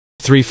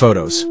3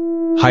 photos.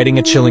 Hiding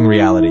a chilling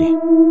reality.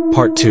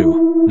 Part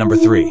 2. Number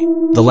 3.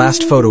 The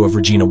last photo of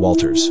Regina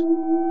Walters.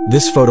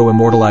 This photo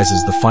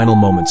immortalizes the final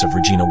moments of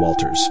Regina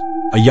Walters,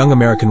 a young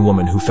American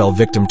woman who fell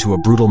victim to a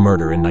brutal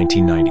murder in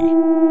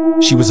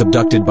 1990. She was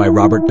abducted by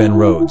Robert Ben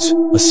Rhodes,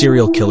 a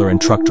serial killer and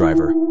truck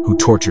driver, who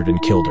tortured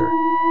and killed her.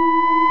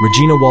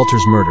 Regina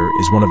Walters' murder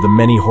is one of the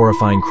many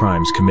horrifying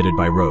crimes committed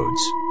by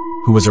Rhodes,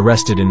 who was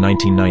arrested in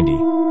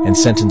 1990 and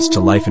sentenced to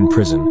life in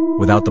prison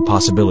without the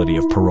possibility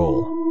of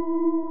parole.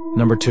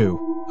 Number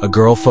 2. A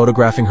girl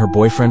photographing her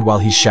boyfriend while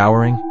he's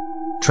showering?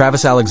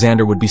 Travis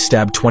Alexander would be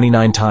stabbed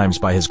 29 times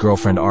by his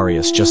girlfriend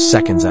Arias just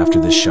seconds after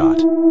this shot.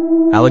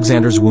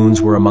 Alexander's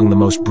wounds were among the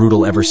most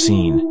brutal ever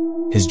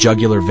seen. His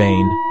jugular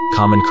vein,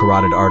 common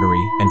carotid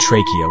artery, and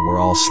trachea were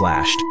all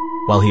slashed,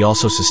 while he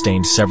also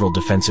sustained several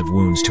defensive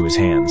wounds to his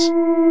hands.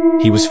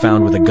 He was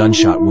found with a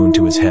gunshot wound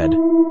to his head,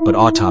 but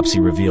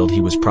autopsy revealed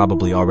he was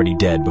probably already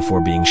dead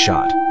before being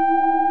shot.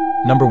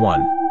 Number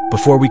 1.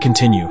 Before we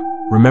continue,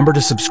 remember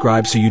to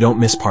subscribe so you don't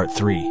miss part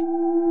 3.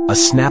 A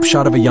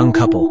snapshot of a young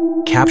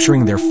couple,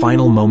 capturing their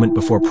final moment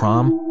before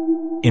prom?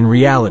 In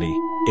reality,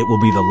 it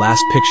will be the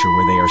last picture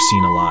where they are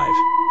seen alive.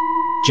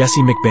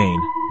 Jesse McBain,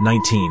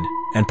 19,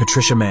 and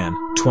Patricia Mann,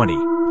 20,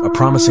 a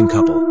promising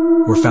couple,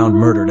 were found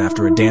murdered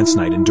after a dance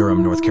night in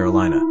Durham, North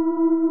Carolina.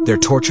 Their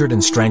tortured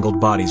and strangled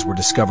bodies were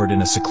discovered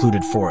in a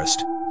secluded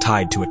forest,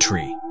 tied to a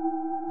tree.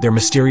 Their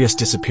mysterious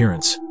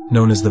disappearance,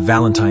 known as the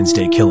Valentine's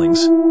Day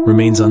Killings,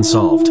 remains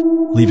unsolved,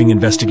 leaving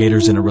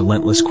investigators in a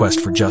relentless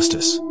quest for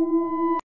justice.